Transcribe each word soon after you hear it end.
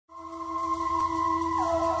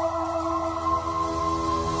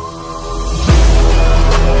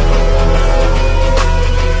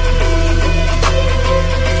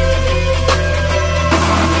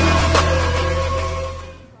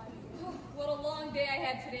long day I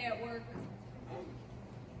had today at work.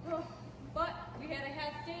 But we had a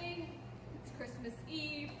half day. It's Christmas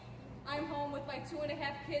Eve. I'm home with my 2.5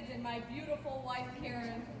 kids and my beautiful wife,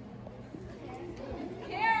 Karen.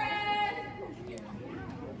 Karen!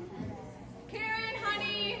 Karen,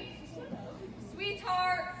 honey!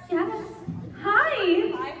 Sweetheart! Yes.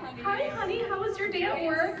 Hi. Hi, honey. Hi, honey. How was your day at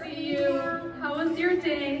work? Nice to see you. How was your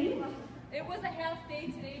day? It was a half day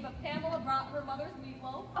today, but Pamela brought her mother's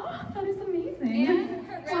meatloaf. Oh, that is amazing. And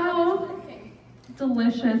her grandmother's birthday.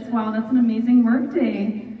 Delicious. Wow, that's an amazing work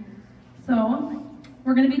day. So,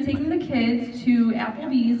 we're going to be taking the kids to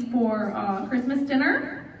Applebee's for Christmas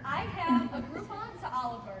dinner. I have a Groupon to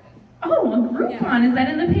Olive Garden. Oh, a Groupon. Is that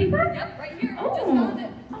in the paper? Yep, right here. Oh. Just found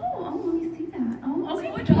it. Oh, let me see that. Oh, okay.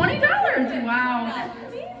 $20. Wow, that's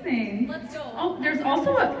amazing. Let's go. Oh, there's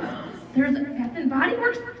also there's Bath and Body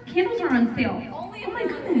Works candles are on sale. Only Oh my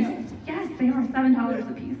goodness. Yes, they are $7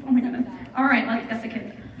 a piece. Oh my goodness. All right, let's get the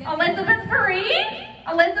kids. Elizabeth, Verry,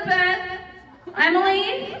 Elizabeth,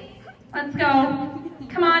 Emily, let's go.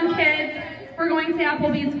 Come on, kids. We're going to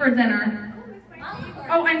Applebee's for dinner.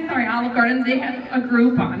 Oh, I'm sorry, Olive Garden. They have a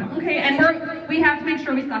Groupon. Okay, and we have to make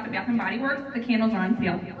sure we stop at Bath and Body Works. The candles are on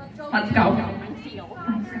sale. Let's go.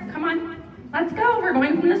 Come on. Let's go. We're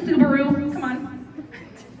going from the Subaru. Come on.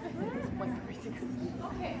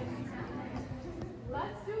 Okay.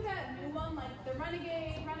 Let's do that new one, like the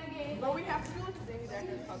Renegade. No, we have to do it the same exact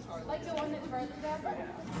as Charlie. Like the one that Charlie does? Okay.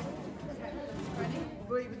 Ready?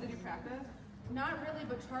 Wait, did you practice? Not really,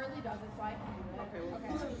 but Charlie does it, so I can do it.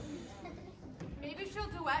 Okay. Maybe she'll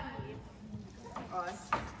duet me. Us.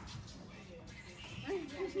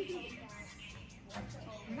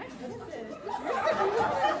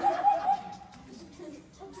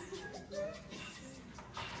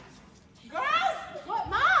 Girls! What,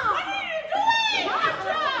 Mom? What are you doing?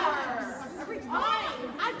 Every time.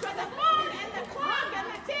 I tried the phone and the clock and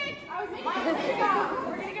the tick. I was making a makeup.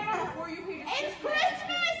 We're gonna get on before you pay. It's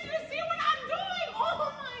Christmas! You see what I'm doing?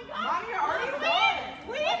 Oh my God! Mom, you're already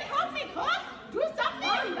Please help me cook. Do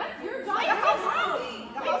something. That's your job. The house is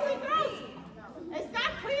clean. The house is gross. It's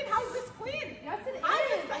not clean. How's this clean? Yes, it is.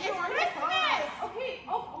 It's Christmas. Okay.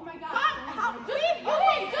 Oh my God. Come, help. Please.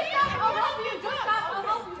 Okay, just stop. I'll help you. Just stop. I'll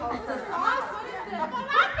help you. What is this? Oh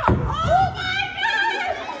my God!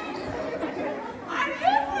 Are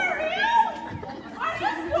you for real? Are you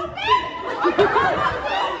stupid?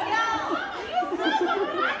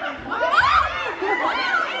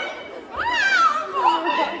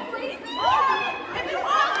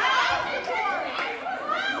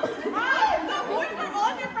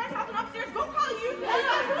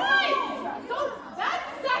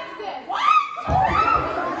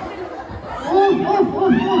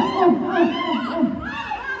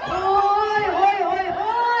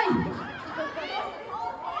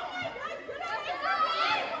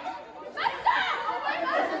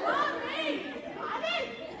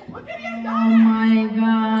 Oh my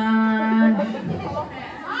God.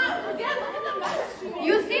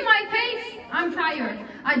 You see my face? I'm tired.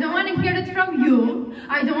 I don't want to hear it from you.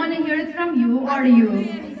 I don't want to hear it from you or you.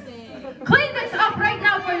 Clean this up right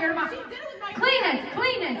now for your mom. Clean it.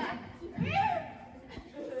 Clean it.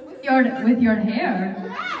 With your hair.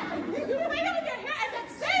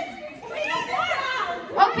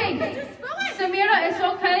 Okay. Samira, it's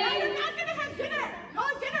okay?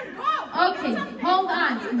 Okay, hold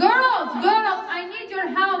on. Girls, I need your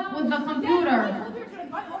help with the computer.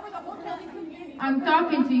 I'm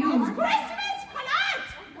talking to you. Christmas, come on!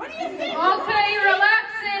 What do you think? Okay,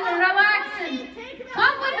 relaxing.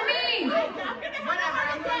 Come with me.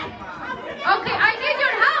 Okay, I need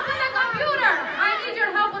your help with the computer.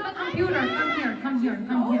 Come here.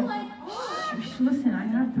 Shh, listen, I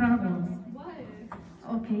have problems.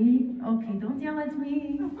 Okay, don't yell at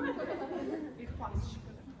me.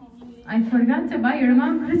 I forgot to buy your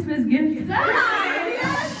mom Christmas gift.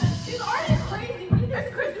 She's already crazy. It's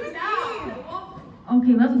Christmas Eve.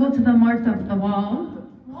 Okay, let's go to the mark of the wall.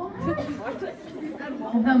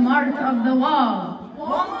 The mark of the wall.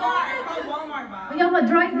 Walmart, Bob. Yalla,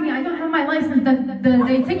 drive me. I don't have my license.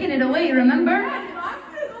 They taken it away, remember?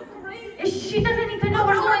 She doesn't even know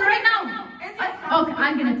we're going right now. Okay,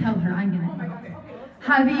 I'm going to tell her.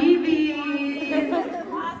 Habibi.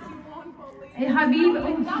 Hey, Habib,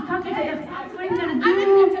 she's talking to us. What are you going to do?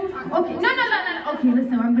 Okay, no. Okay,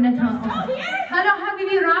 listen, I'm going to tell her. Hello,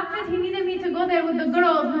 Habibi, Rafet, he needed me to go there with the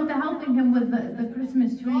girls and helping him with the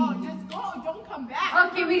Christmas tree. Oh, just go. Don't come back.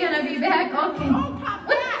 Okay, we're going to be back. Okay. Don't come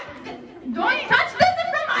back. Don't touch this.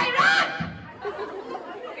 It's from Iraq.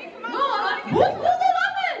 No, who's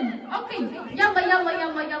Lululemon? Okay,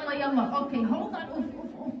 yalla. Okay, hold on. Oof.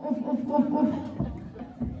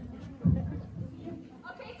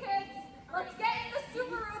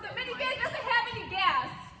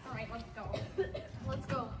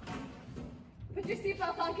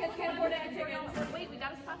 for that tickets. Wait, we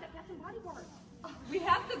gotta stop at Bath and Body Works. We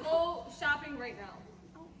have to go shopping right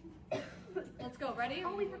now. Let's go. Ready?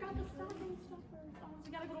 Oh, we forgot the stocking stuffers. Oh,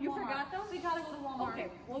 we gotta go to Walmart. You forgot those? We gotta go to Walmart. Okay,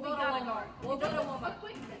 we'll go to Walmart. We'll go to Walmart.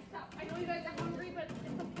 Quick, stop. I know you guys are hungry, but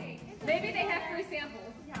it's okay. Maybe they have free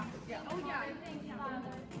samples. Yeah. Oh, yeah.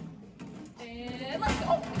 And let's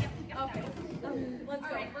go. Okay. Let's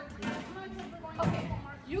go. Okay.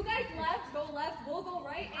 You guys left, go left, we'll go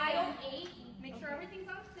right. Aisle 8. Make sure everything's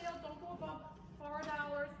on sale. Don't go above $4, $5.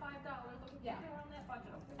 Okay, Yeah. around that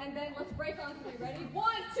budget. Okay. And then let's break on 3. Ready? 1,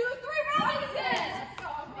 2, 3, Robinson!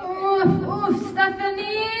 Oh,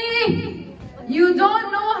 Stephanie! You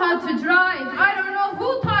don't know how to drive. I don't know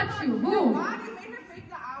who taught you. Who? Mom, you made her fake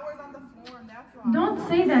the hours on the form. That's why. Don't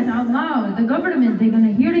say that out loud. The government, they're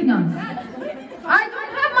gonna hearing us. I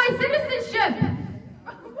don't have my citizenship.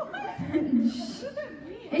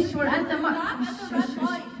 Ishwar, at the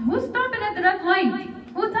who's stopping at the red light?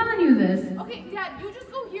 Who's telling you this? Okay, Dad, you just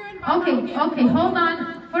go here and Okay, hold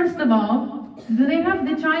on. First of all, do they have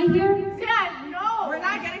the chai here? Dad, no! We're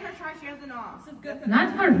not getting her try. She has an off.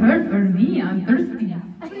 Not for her, for me. I'm thirsty.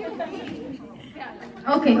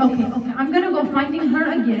 Okay. I'm gonna go finding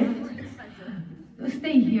her a gift.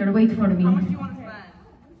 Stay here. Wait for me. How much do you want to spend?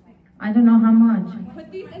 I don't know how much.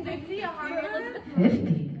 Put these in 50 here.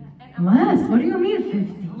 50? Less? What do you mean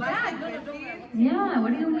 50? Less than 50? Yeah,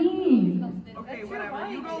 what do you mean? Okay, whatever.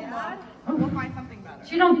 You go look. We'll find something better.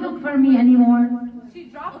 She don't cook for me anymore. She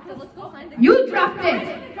dropped it. Let's go find it. You dropped it!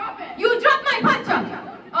 You dropped my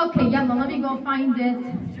pacha! Okay, yalla, let me go find it.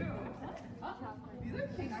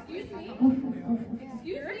 Excuse me. Oof, oof, oof, oof.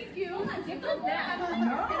 Excuse me. Hold on, give those back. No.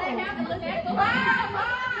 Can I have it? Let's get those back.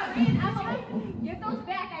 Give those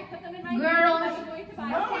back. I put them in my Girls. I was going to buy.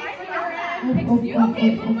 No, I Excuse me,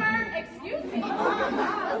 oof. boomer. Excuse me.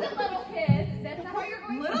 Listen, little kid. That's not how you're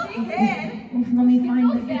going Little to be. kid? Oof, let me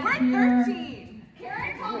find the gift We're here. 13.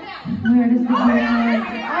 Karen, calm down. Where is the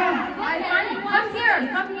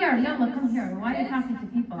Come here, Yalla, come here. Why are you talking to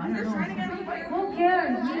people? I don't know. Who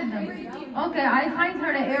cares? Leave them. Okay, I find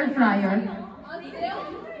her the air fryer. On sale?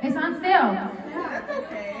 It's on sale. That's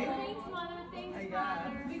okay. Thanks, Mama. Thanks, I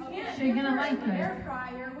Father. guess. She's gonna like her. Air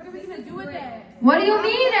fryer. What are we gonna do with it? What do you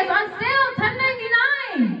mean? It's on sale,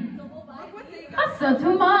 $10.99. Look what they got. That's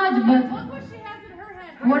too much, but Look what she has in her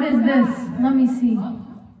hand. what is this? Let me see.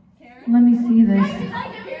 Let me see this.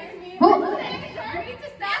 Who? Where's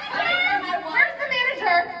the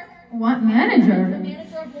manager? What manager?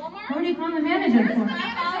 Manager of Walmart? What do you call the manager for?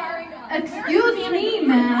 Sorry. Excuse me,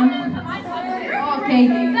 ma'am. Okay.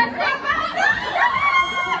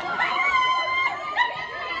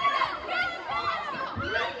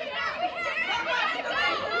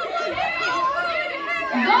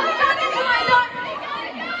 Don't come into my door.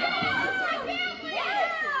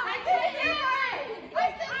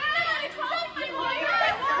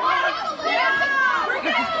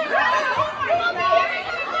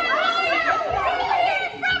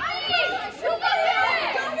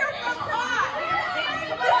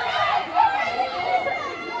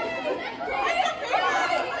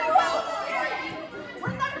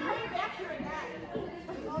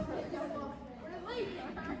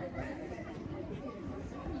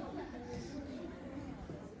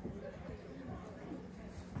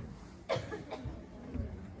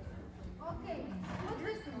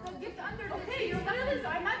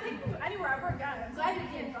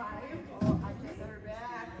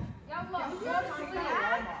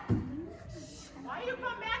 Why you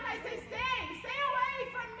come back? I say stay. Stay away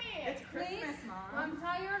from me. It's Christmas, Mom. I'm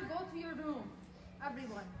tired. Go to your room.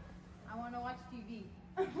 Everyone. I want to watch TV.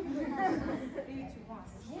 So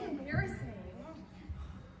embarrassing.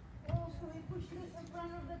 Oh, should we push this in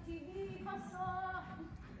front of the TV? Pasa.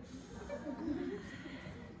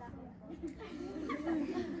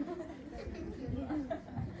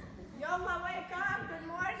 Yalla, wake up. Good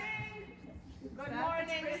morning. Good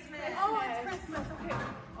morning. Christmas. Oh, it's Christmas. Okay.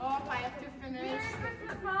 Oh, if I have to finish. Merry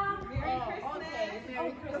Christmas, Mom. Merry Oh, Christmas. okay.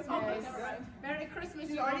 Merry Christmas. Merry Christmas.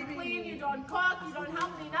 You already don't clean, be- you don't cook, you don't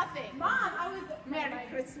help me, nothing. Mom, I was... Merry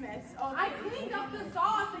Christmas. Oh, I cleaned up the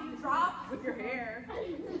sauce that you dropped. with your hair.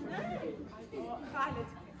 Oh, Khaled,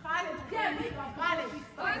 yeah, Khaled.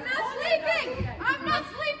 I'm not sleeping. I'm not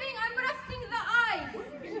sleeping. I'm resting the eyes.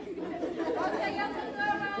 Okay, young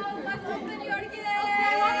girl, let's open your gift.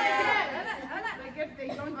 The gift they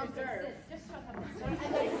don't deserve. Just shut up.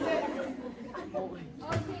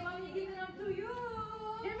 Okay, mommy, giving them to you.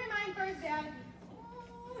 Give me mine first, Dad.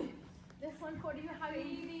 This one for you,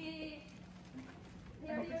 Habibi. Here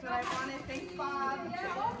you That's go. what I wanted. Thanks, Bob.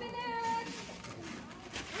 Yeah, open it.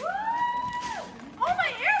 Woo! Oh,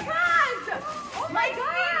 my AirPods! Oh, my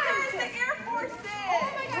God! The Air Force Oh,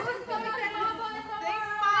 my God, it's so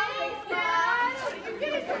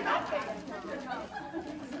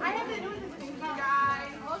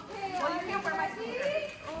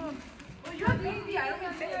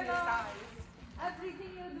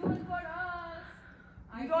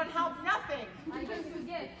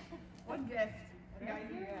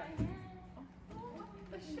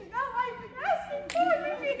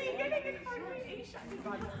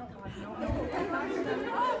Are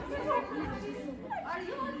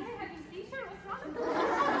you okay? Have you seen her? What's wrong with her?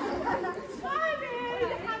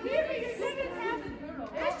 Mommy! Habibi, you didn't have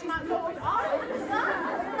this one. No, it's ours.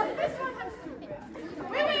 This one I'm stupid.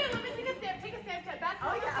 Wait, let me take a step. Take a step. That's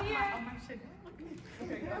Oh, yeah. here. Oh, my shit.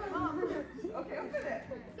 Okay, open it.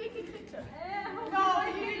 Take a picture. No,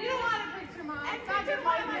 you don't want a picture, Mom. And Not picture your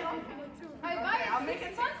my mom. little I got it I'll make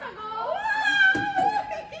it 6 months ago.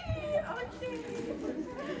 Okay.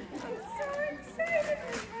 I'm so excited.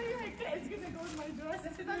 It's gonna go in my dress.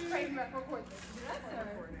 This is a trademark report.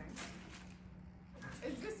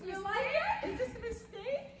 Is this You mistake? like it? Is this a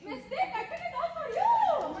mistake? Mistake? I couldn't go for you.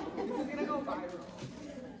 This is gonna go viral.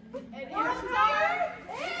 And what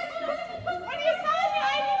are you telling me? I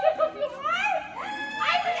need to cook you more?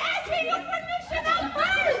 I've been asking you permission up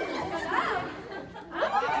first. Oh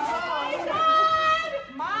my God!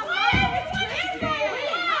 Mom, Why are we doing this?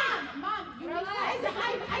 Mom, you realize I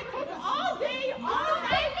cook all day, all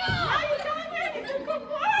night. Now you're telling me I need to cook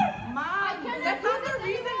more? Mom, That's not the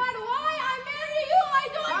reason why I marry you. I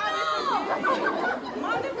don't know.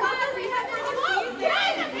 Mom, that's not the reason for the season.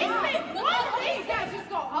 Yeah, just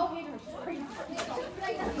go. I'll hate her. She's crazy. Just go.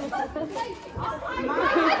 It's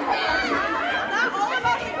not all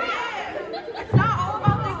about the gift. It's not all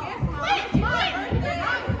about the gift, Mom. Wait,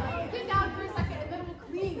 sit down for a second and then we'll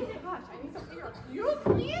clean. Gosh, I need some hair. You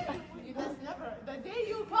clean? That's never. The day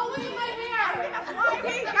you call me my hair.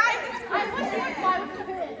 Okay, guys, I wish you would fly with the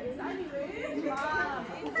pigs. Anyway. Mom,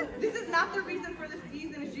 this is not the reason for the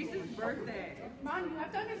season. It's Jesus' birthday. Mom, you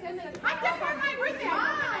have to understand that it's I not just all for about my birthday. I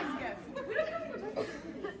want a nice Mom. gift.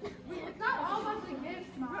 It's not all about the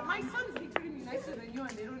gifts, Mom. But my sons, they treated me nicer than you, and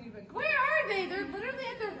they don't even. Where are they? They're literally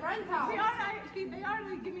at their friend's house. They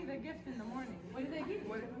already give me the gift in the morning. What did they give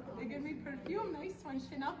you? They give me perfume, nice one,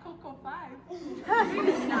 Chanel Coco 5. They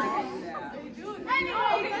do.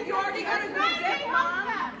 Anyway, you already got a good gift,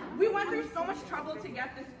 Mom. We went through so much trouble to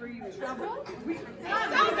get this for you. Trouble?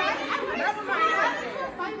 Never mind.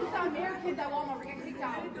 Find this Americans at Walmart. We're getting kicked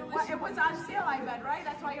out. Well, it was on sale, I bet, right?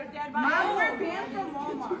 That's why your dad bought it. Mom, we're banned from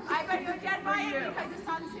Walmart. I bet your dad bought it because it's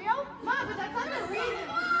on sale. Mom, but that's not the reason.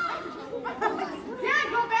 Dad,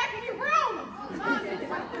 go back in your room. Mom, it's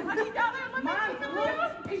 $20 limit. Mom,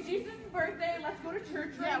 it's Jesus' birthday. Let's go to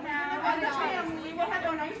church right now. As a family, we'll have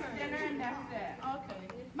a nice dinner and that's it. Okay.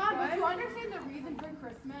 Mom, but you understand the reason for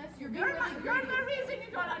Christmas? You're being You're really the reason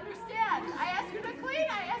you don't understand. I asked you to clean.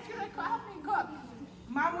 I asked you to help me cook.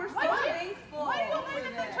 Mom, we're so thankful. Why do you live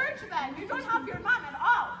in the church then? You don't help your mom at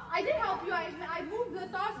all. I did help you. I moved the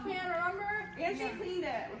saucepan, remember? And she cleaned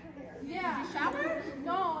it. Yeah. Did you shower?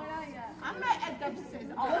 No, not yet. I'm not at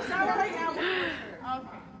Dubs's. I'll shower right now.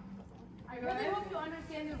 Okay. I really hope you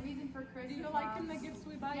understand the reason for Christmas. Do you like the gifts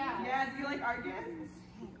we buy? Yeah. Yeah, do you like our gifts?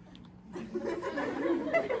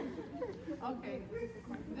 Okay.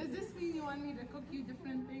 Does this mean you want me to cook you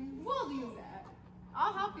different things? We'll use that.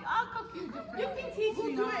 I'll help you. I'll cook you different You can teach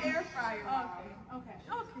me. We'll do an air fryer. Okay. Okay.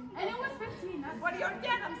 And it was 15. That's What are your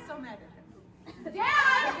dad? I'm so mad at him.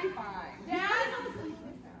 Dad! It'll be fine.